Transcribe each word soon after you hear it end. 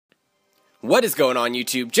What is going on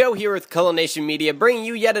YouTube? Joe here with Culination Media, bringing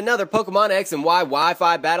you yet another Pokemon X and Y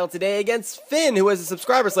Wi-Fi battle today against Finn, who is a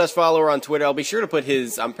subscriber/follower on Twitter. I'll be sure to put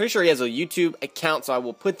his, I'm pretty sure he has a YouTube account, so I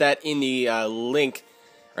will put that in the link,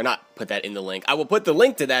 or not put that in the link. I will put the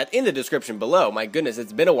link to that in the description below. My goodness,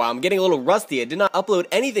 it's been a while. I'm getting a little rusty. I did not upload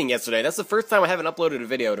anything yesterday. That's the first time I haven't uploaded a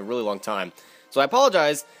video in a really long time. So I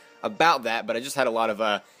apologize about that, but I just had a lot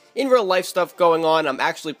of in real life stuff going on. I'm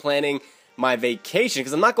actually planning my vacation,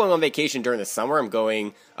 because I'm not going on vacation during the summer. I'm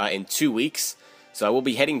going in 2 weeks, so I will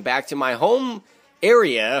be heading back to my home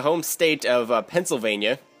area, home state of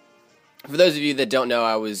Pennsylvania. For those of you that don't know,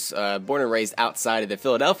 I was born and raised outside of the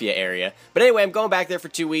Philadelphia area, but anyway, I'm going back there for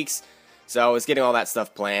 2 weeks, so I was getting all that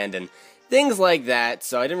stuff planned and things like that,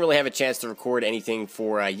 so I didn't really have a chance to record anything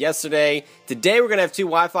for yesterday. Today we're going to have 2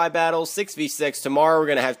 Wi-Fi battles, 6v6. Tomorrow we're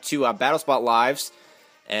going to have 2 Battle Spot lives,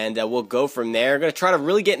 and we'll go from there. I'm going to try to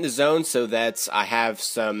really get in the zone so that I have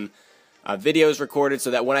some videos recorded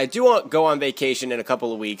so that when I do go on vacation in a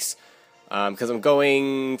couple of weeks, because I'm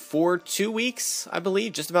going for 2 weeks, I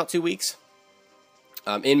believe, just about 2 weeks,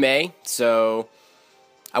 in May. So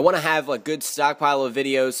I want to have a good stockpile of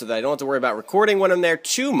videos so that I don't have to worry about recording when I'm there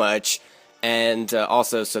too much, and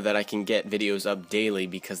also so that I can get videos up daily,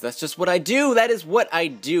 because that's just what I do. That is what I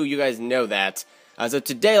do. You guys know that. So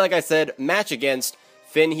today, like I said, match against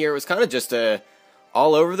Finn here was kind of just a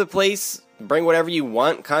all over the place, bring whatever you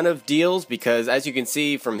want kind of deals, because as you can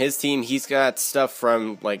see from his team, he's got stuff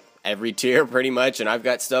from like every tier pretty much, and I've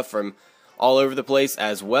got stuff from all over the place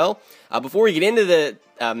as well. Before we get into the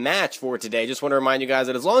match for today, just want to remind you guys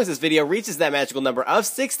that as long as this video reaches that magical number of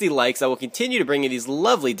 60 likes, I will continue to bring you these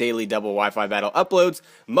lovely daily double Wi-Fi battle uploads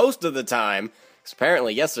most of the time, because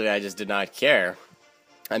apparently yesterday I just did not care.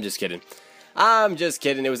 I'm just kidding. I'm just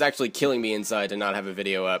kidding. It was actually killing me inside to not have a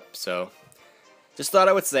video up, so just thought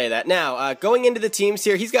I would say that. Now, going into the teams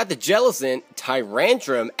here, he's got the Jellicent,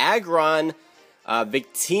 Tyrantrum, Aggron,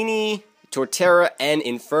 Victini, Torterra, and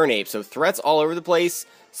Infernape. So threats all over the place,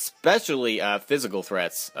 especially physical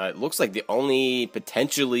threats. It looks like the only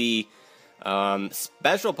potentially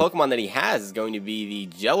special Pokemon that he has is going to be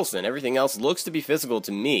the Jellicent. Everything else looks to be physical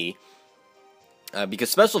to me, because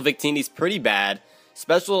special Victini's pretty bad.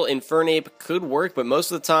 Special Infernape could work, but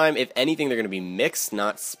most of the time, if anything, they're going to be mixed,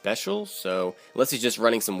 not special. So, unless he's just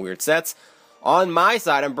running some weird sets. On my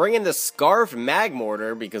side, I'm bringing the Scarf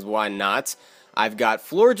Magmortar, because why not? I've got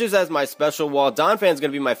Florges as my special wall. Donphan's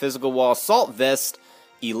going to be my physical wall. Salt Vest,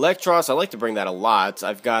 Electros, I like to bring that a lot.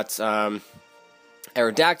 I've got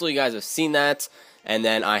Aerodactyl, you guys have seen that. And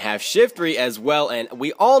then I have Shiftry as well, and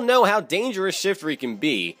we all know how dangerous Shiftry can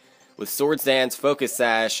be. With Swords Dance, Focus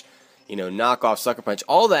Sash, you know, knockoff, Sucker Punch,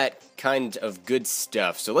 all that kind of good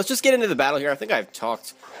stuff. So let's just get into the battle here. I think I've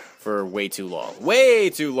talked for way too long. Way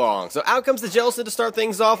too long. So out comes the Jellicent to start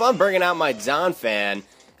things off. I'm bringing out my Donphan, and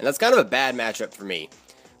that's kind of a bad matchup for me.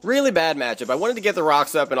 Really bad matchup. I wanted to get the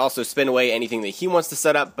rocks up and also spin away anything that he wants to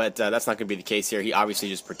set up, but that's not going to be the case here. He obviously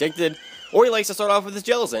just predicted, or he likes to start off with his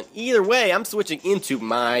Jellicent. Either way, I'm switching into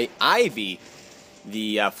my Ivy,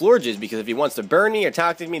 the Florges, because if he wants to burn me or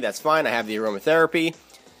toxic me, that's fine. I have the Aromatherapy.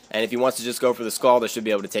 And if he wants to just go for the Scald, I should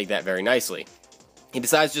be able to take that very nicely. He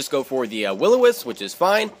decides to just go for the Will-O-Wisp, which is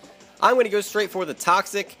fine. I'm going to go straight for the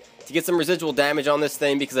Toxic to get some residual damage on this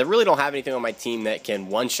thing, because I really don't have anything on my team that can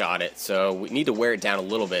one-shot it, so we need to wear it down a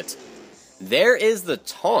little bit. There is the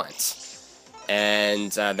Taunt,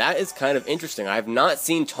 and that is kind of interesting. I have not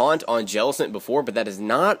seen Taunt on Jellicent before, but that is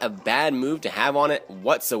not a bad move to have on it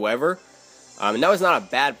whatsoever. And that was not a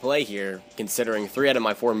bad play here, considering 3 out of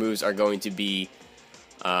my 4 moves are going to be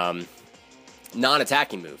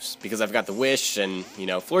non-attacking moves, because I've got the Wish, and, you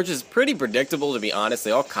know, Florges is pretty predictable, to be honest.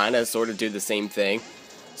 They all kind of sort of do the same thing.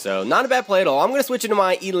 So, not a bad play at all. I'm going to switch into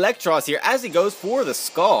my Electros here as he goes for the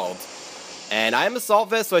Scald. And I am a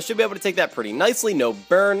Salt Vest, so I should be able to take that pretty nicely. No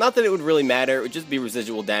burn. Not that it would really matter. It would just be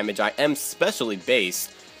residual damage. I am specially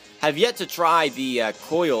based. Have yet to try the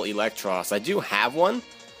Coil Electros. I do have one,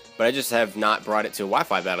 but I just have not brought it to a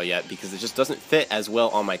Wi-Fi battle yet, because it just doesn't fit as well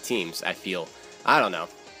on my teams, I feel. I don't know.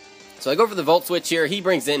 So I go for the Volt Switch here. He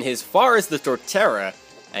brings in his Forest, the Torterra,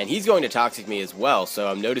 and he's going to Toxic me as well. So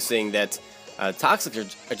I'm noticing that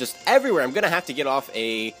Toxics are just everywhere. I'm going to have to get off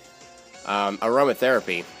a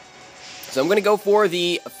Aromatherapy. So I'm going to go for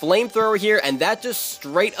the Flamethrower here, and that just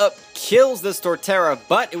straight up kills this Torterra,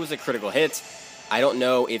 but it was a critical hit. I don't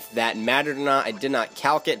know if that mattered or not. I did not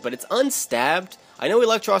calc it, but it's unstabbed. I know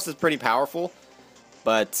Electros is pretty powerful,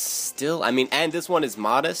 but still, I mean, and this one is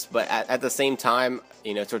modest, but at the same time,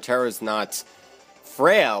 you know, Torterra is not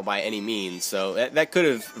frail by any means, so that could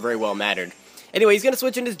have very well mattered. Anyway, he's going to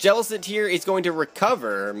switch into his Jellicent here. He's going to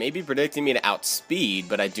recover, maybe predicting me to outspeed,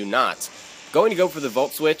 but I do not. going to go for the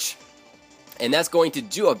Volt Switch, and that's going to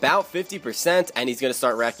do about 50%, and he's going to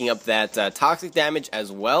start racking up that toxic damage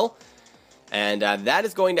as well. And that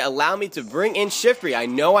is going to allow me to bring in Shiftry. I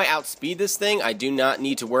know I outspeed this thing. I do not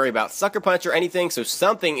need to worry about Sucker Punch or anything, so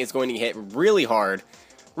something is going to hit really hard.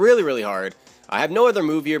 Really, really hard. I have no other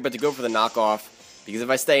move here but to go for the knockoff, because if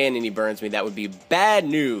I stay in and he burns me, that would be bad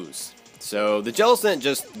news. So the Jellicent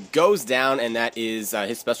just goes down, and that is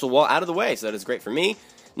his special wall out of the way, so that is great for me.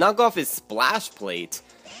 Knockoff is Splash Plate,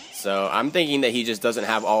 so I'm thinking that he just doesn't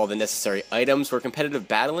have all the necessary items for competitive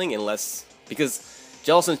battling, unless, because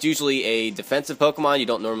Jellicent's usually a defensive Pokemon. You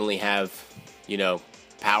don't normally have, you know,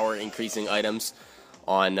 power increasing items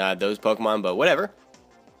on those Pokemon, but whatever.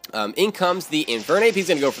 In comes the Infernape. He's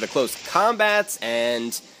going to go for the close combats,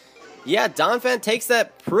 and yeah, Donphan takes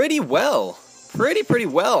that pretty well. Pretty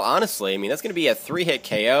well, honestly. I mean, that's going to be a 3-hit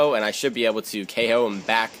KO, and I should be able to KO him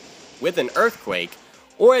back with an Earthquake,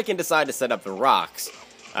 or I can decide to set up the rocks.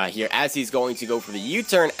 Here, as he's going to go for the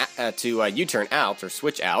U-turn U-turn out, or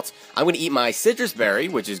switch out, I'm going to eat my Citrus Berry,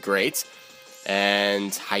 which is great.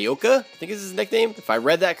 And Hayoka, I think is his nickname, if I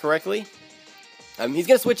read that correctly. He's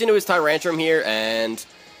going to switch into his Tyrantrum here, and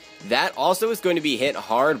that also is going to be hit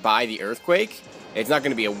hard by the Earthquake. It's not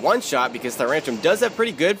going to be a one-shot, because Tyrantrum does have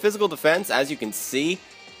pretty good physical defense, as you can see.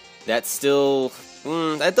 That's still,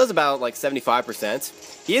 that does about like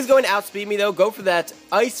 75%. He is going to outspeed me though, go for that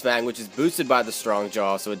Ice Fang, which is boosted by the Strong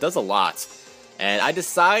Jaw, so it does a lot. And I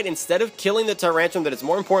decide, instead of killing the Tyrantrum, that it's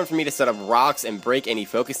more important for me to set up rocks and break any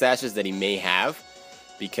Focus Sashes that he may have,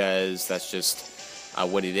 because that's just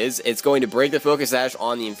what it is. It's going to break the Focus Sash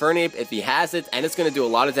on the Infernape if he has it, and it's going to do a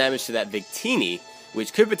lot of damage to that Victini,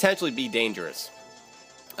 which could potentially be dangerous.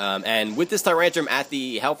 And with this Tyrantrum at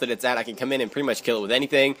the health that it's at, I can come in and pretty much kill it with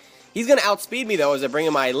anything. He's going to outspeed me though as I bring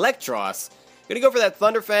in my Electros. Going to go for that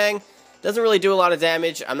Thunder Fang. Doesn't really do a lot of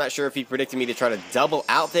damage. I'm not sure if he predicted me to try to double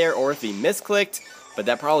out there or if he misclicked, but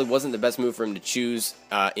that probably wasn't the best move for him to choose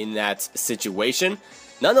in that situation.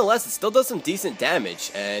 Nonetheless, it still does some decent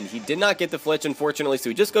damage, and he did not get the Flinch, unfortunately, so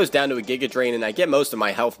he just goes down to a Giga Drain, and I get most of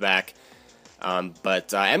my health back.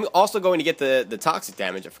 But I'm also going to get the toxic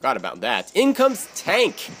damage. I forgot about that. In comes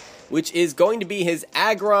Tank, which is going to be his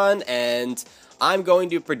Aggron, and I'm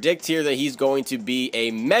going to predict here that he's going to be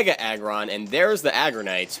a Mega Aggron, and there's the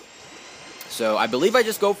Aggronite. So I believe I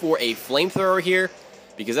just go for a Flamethrower here,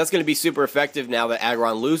 because that's going to be super effective now that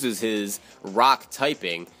Aggron loses his Rock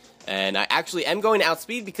typing. And I actually am going to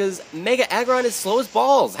outspeed because Mega Aggron is slow as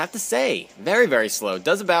balls, I have to say. Very, very slow.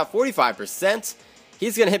 Does about 45%.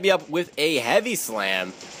 He's going to hit me up with a Heavy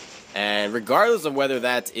Slam. And regardless of whether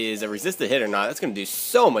that is a resisted hit or not, that's going to do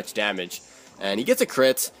so much damage. And he gets a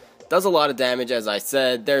crit. Does a lot of damage, as I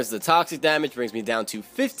said. There's the toxic damage, brings me down to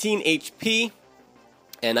 15 HP.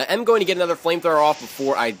 And I am going to get another Flamethrower off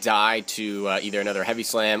before I die to either another Heavy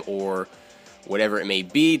Slam or whatever it may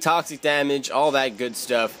be. Toxic damage, all that good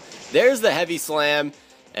stuff. There's the Heavy Slam.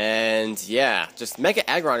 And yeah, just Mega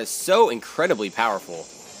Aggron is so incredibly powerful.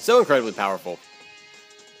 So incredibly powerful.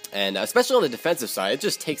 And especially on the defensive side, it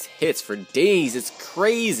just takes hits for days. It's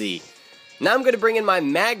crazy. Now I'm going to bring in my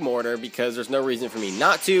Magmortar because there's no reason for me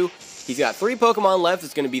not to. He's got 3 Pokemon left.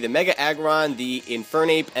 It's going to be the Mega Aggron, the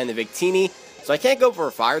Infernape, and the Victini. So I can't go for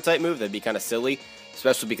a Fire-type move. That'd be kind of silly,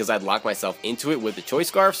 especially because I'd lock myself into it with the Choice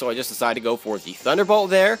Scarf. So I just decided to go for the Thunderbolt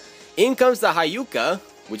there. In comes the Hayuka,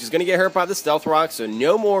 which is going to get hurt by the Stealth Rock, so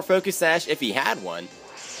no more Focus Sash if he had one.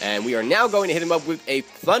 And we are now going to hit him up with a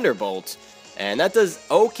Thunderbolt. And that does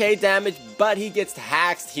okay damage, but he gets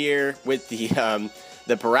hacked here with the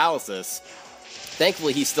paralysis.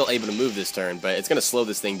 Thankfully, he's still able to move this turn, but it's going to slow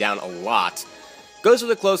this thing down a lot. Goes for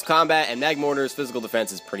the close combat, and Magmortar's physical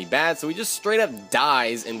defense is pretty bad, so he just straight up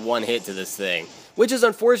dies in one hit to this thing. Which is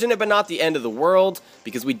unfortunate, but not the end of the world,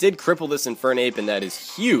 because we did cripple this Infernape, and that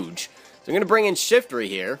is huge. So I'm going to bring in Shiftry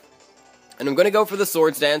here, and I'm going to go for the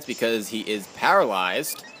Swords Dance because he is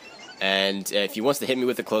paralyzed. And if he wants to hit me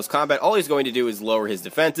with the close combat, all he's going to do is lower his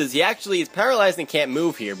defenses. He actually is paralyzed and can't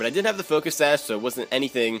move here, but I did have the Focus Sash, so it wasn't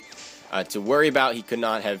anything to worry about. He could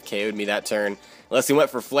not have KO'd me that turn, unless he went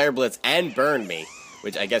for Flare Blitz and burned me,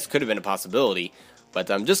 which I guess could have been a possibility. But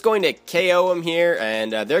I'm just going to KO him here,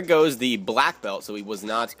 and there goes the Black Belt, so he was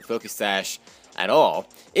not Focus Sash at all.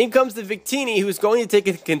 In comes the Victini, who's going to take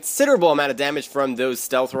a considerable amount of damage from those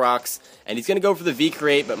Stealth Rocks, and he's going to go for the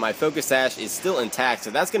V-Create, but my Focus Sash is still intact,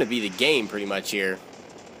 so that's going to be the game pretty much here,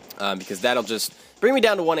 because that'll just bring me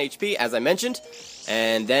down to 1 HP, as I mentioned,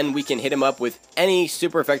 and then we can hit him up with any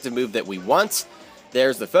super effective move that we want.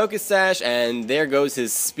 There's the Focus Sash, and there goes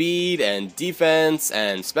his speed and defense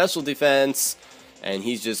and special defense, and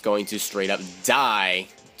he's just going to straight up die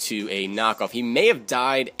to a knockoff. He may have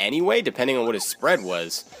died anyway, depending on what his spread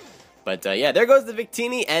was. But yeah, there goes the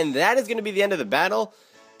Victini, and that is going to be the end of the battle.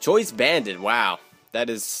 Choice Banded, wow. That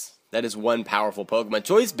is one powerful Pokemon.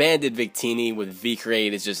 Choice Banded Victini with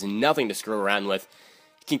V-Create is just nothing to screw around with.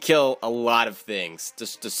 It can kill a lot of things.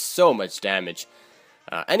 Just so much damage.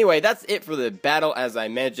 Anyway, that's it for the battle, as I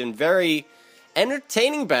mentioned. Very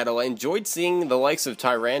entertaining battle. I enjoyed seeing the likes of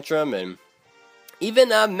Tyrantrum and even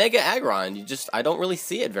Mega Aggron. I don't really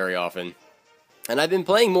see it very often. And I've been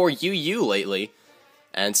playing more UU lately,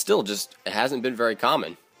 and still it hasn't been very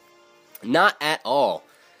common. Not at all.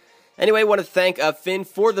 Anyway, I want to thank Finn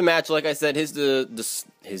for the match. Like I said, his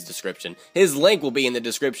link will be in the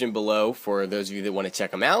description below for those of you that want to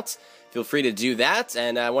check him out. Feel free to do that,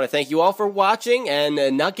 and I want to thank you all for watching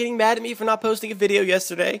and not getting mad at me for not posting a video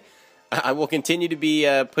yesterday. I will continue to be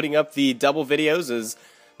putting up the double videos as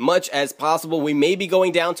much as possible. We may be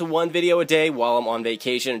going down to one video a day while I'm on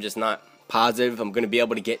vacation. I'm just not positive I'm going to be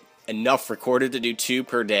able to get enough recorded to do 2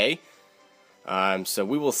 per day. So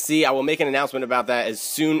we will see. I will make an announcement about that as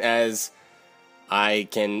soon as I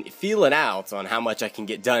can feel it out on how much I can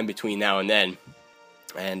get done between now and then.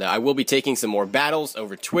 And I will be taking some more battles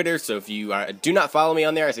over Twitter, so if you do not follow me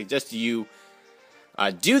on there, I suggest you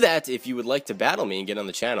do that if you would like to battle me and get on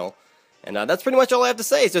the channel. And that's pretty much all I have to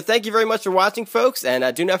say, so thank you very much for watching, folks,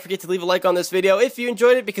 and do not forget to leave a like on this video if you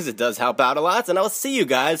enjoyed it, because it does help out a lot, and I will see you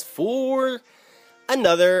guys for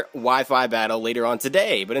another Wi-Fi battle later on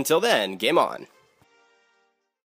today. But until then, game on.